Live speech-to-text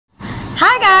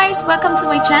guys, welcome to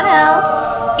my channel.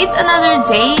 It's another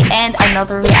day and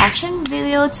another reaction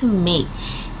video to make.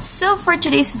 So for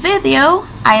today's video,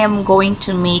 I am going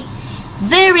to make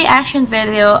the reaction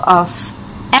video of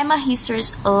Emma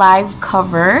Heesters' live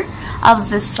cover of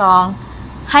the song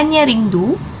Hanya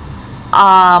Rindu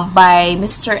by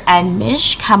Mr. and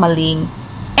Miss Kamaling.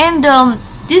 And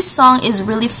this song is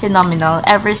really phenomenal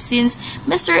ever since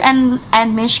Mr.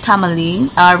 and Miss Kamaling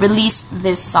released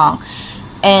this song.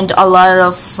 And a lot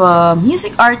of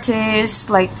music artists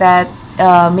like that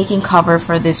making cover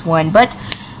for this one. But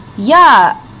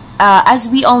yeah, as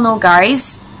we all know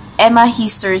guys, Emma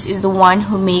Heesters is the one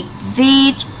who made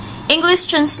the English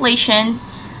translation,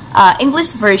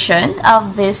 English version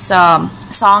of this song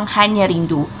Hanya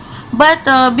Rindu.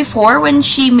 But before, when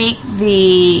she made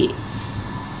the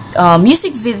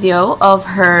music video of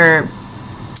her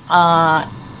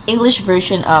English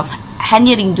version of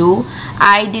Hanya Rindu,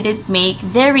 I didn't make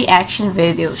the reaction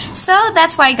video. So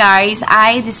that's why guys,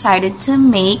 I decided to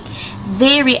make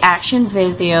the reaction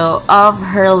video of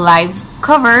her live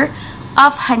cover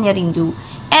of Hanya Rindu.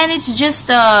 And it's just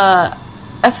a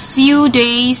few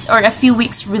days or a few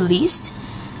weeks released.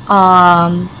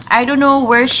 I don't know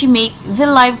where she made the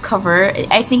live cover.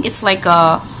 I think it's like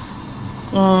a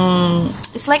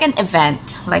it's like an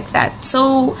event like that.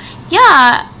 So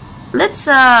yeah, let's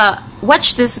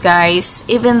watch this guys,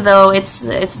 even though it's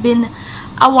been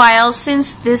a while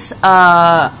since this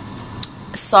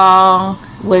song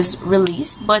was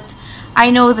released, but I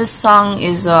know this song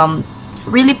is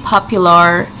really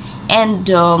popular and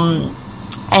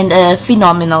a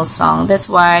phenomenal song. That's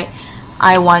why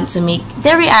I want to make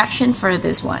the reaction for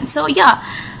this one. So yeah,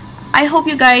 I hope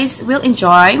you guys will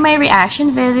enjoy my reaction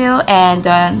video, and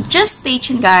just stay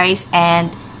tuned guys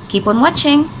and keep on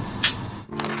watching.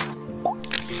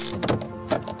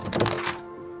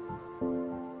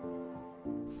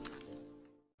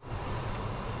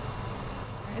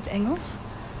 Het Engels.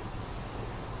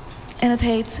 En het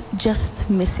heet Just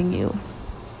Missing You.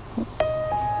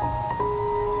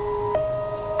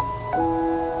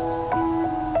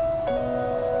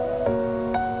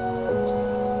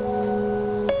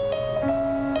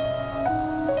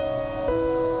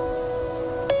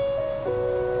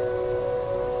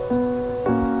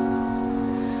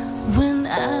 When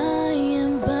I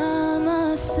am by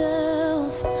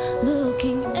myself,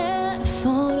 looking at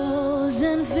photos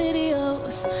and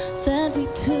videos that we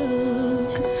took,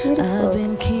 I've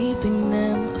been keeping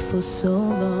them for so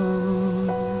long.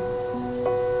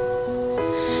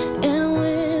 And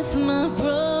with my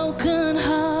broken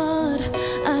heart,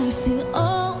 I see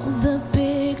all the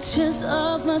pictures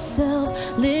of myself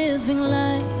living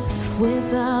life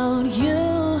without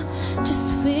you.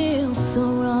 Just feels so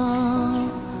wrong.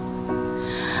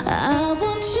 I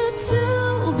want you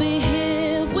to be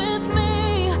here with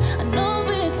me. I know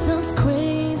it sounds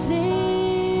crazy.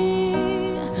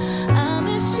 I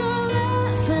miss your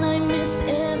laugh and I miss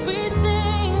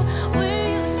everything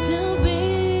we used to be.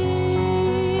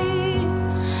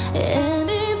 And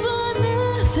even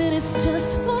if it is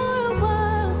just for a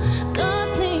while,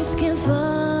 God, please give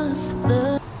us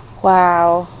the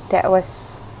Wow, that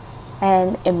was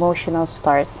an emotional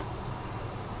start.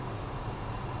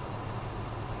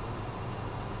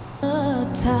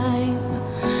 time.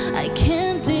 I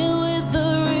can't deal with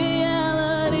the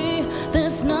reality.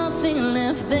 There's nothing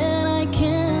left that I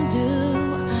can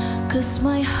do, 'cause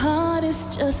my heart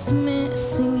is just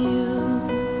missing you.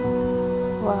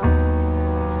 Wow.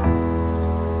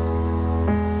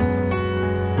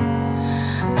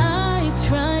 I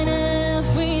tried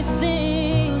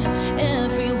everything,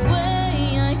 every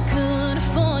way I could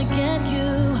forget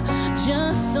you,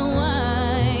 just so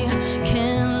I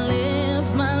can live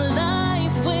my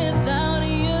life without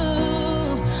you.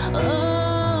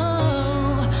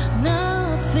 Oh,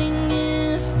 nothing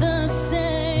is the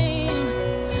same.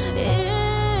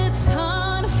 It's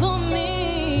hard for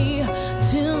me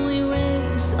to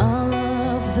erase all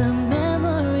of the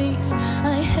memories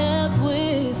I have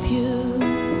with you.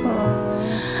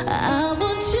 I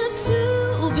want you to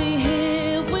be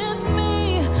here with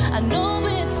me. I know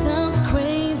it sounds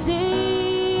crazy.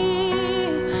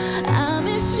 I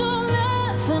miss your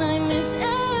laugh and I miss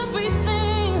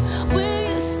everything we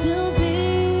used to be.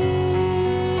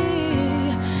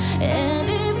 And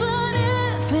even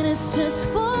if it is just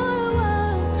for a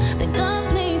while, then God,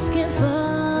 please give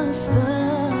us the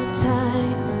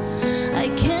time. I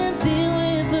can't deal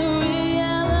with the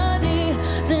reality.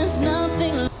 There's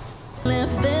nothing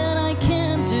left that I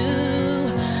can do,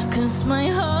 'cause my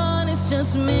heart is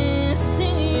just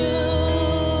missing you.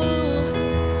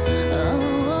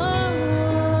 Oh,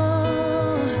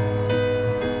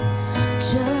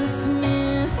 just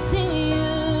missing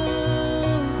you.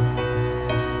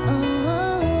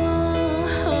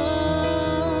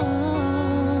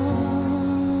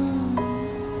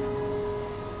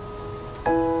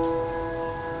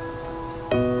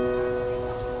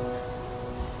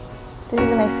 This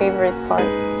is my favorite part.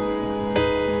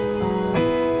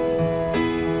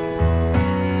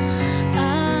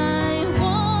 I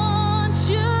want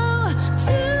you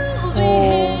to be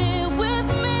here with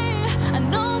me. I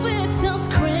know it sounds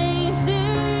crazy.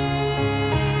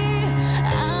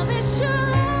 I miss your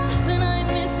laugh and I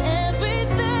miss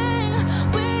everything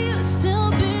we used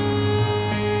to be.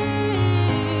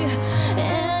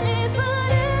 And if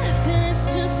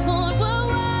it's just for a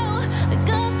while, then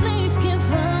God please give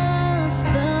us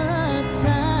the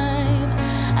time.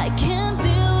 I can't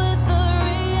deal with the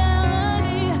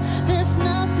reality. There's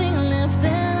nothing left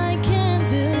that I can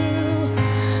do.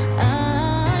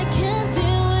 I can't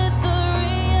deal with the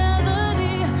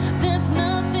reality. There's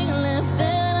nothing left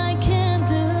that I can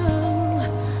do.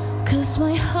 'Cause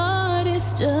my heart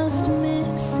is just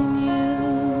missing you.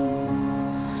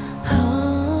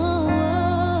 Oh,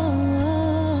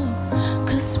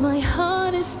 'cause my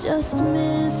heart is just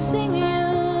missing you.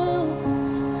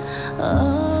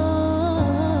 Oh,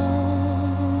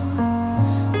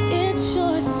 it's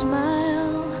your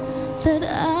smile that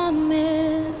I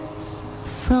miss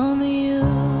from you.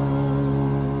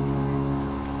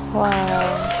 Wow.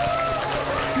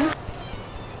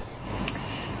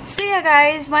 So yeah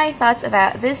guys, my thoughts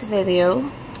about this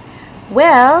video.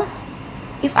 Well,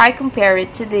 if I compare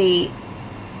it to the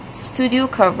studio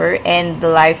cover and the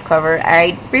live cover,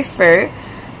 I prefer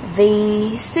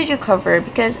the studio cover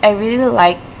because I really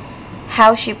like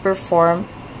how she performed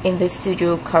in the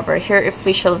studio cover, her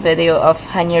official video of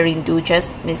Hanya Rindu,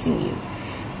 Just Missing You,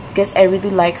 because I really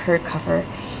like her cover.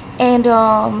 And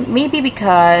maybe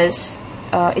because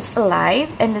it's a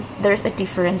live and there's a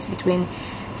difference between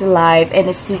the live and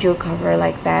the studio cover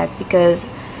like that, because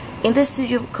in the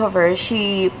studio cover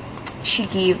she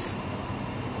gave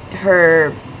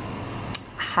her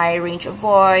high range of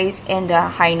voice and the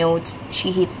high notes.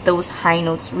 She hit those high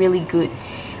notes really good.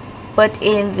 But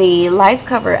in the live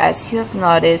cover, as you have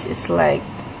noticed, it's like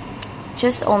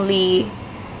just only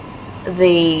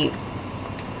the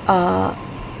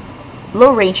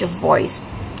low range of voice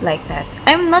like that.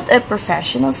 I'm not a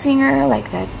professional singer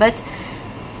like that, but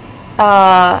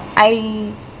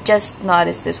I just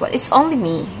noticed this one. It's only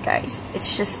me, guys.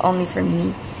 It's just only for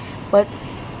me. But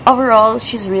overall,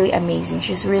 she's really amazing.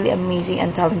 She's really amazing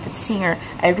and talented singer.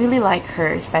 I really like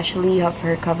her, especially of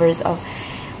her covers of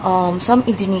some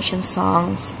Indonesian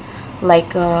songs,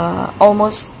 like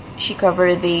almost she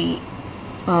covered the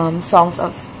songs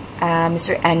of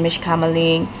Mr. Anmish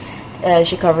Kamaling.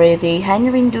 She covered the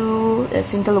Hanya Rindu,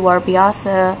 Sinta Luar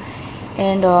Biasa,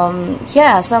 and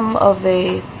yeah, some of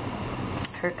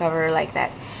her cover like that.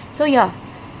 So yeah,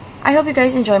 I hope you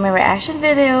guys enjoy my reaction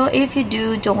video. If you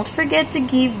do, don't forget to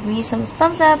give me some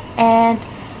thumbs up and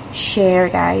share,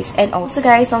 guys. And also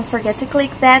guys, don't forget to click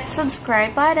that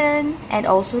subscribe button and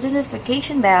also the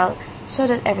notification bell so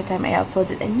that every time I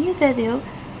upload a new video,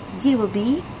 you will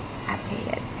be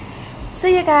updated. So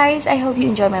yeah guys, I hope you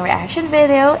enjoy my reaction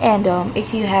video, and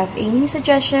if you have any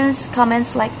suggestions,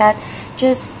 comments like that,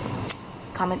 just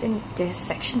comment in this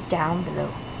section down below.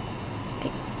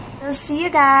 Okay, I'll see you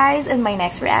guys in my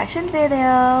next reaction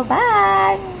video.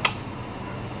 Bye!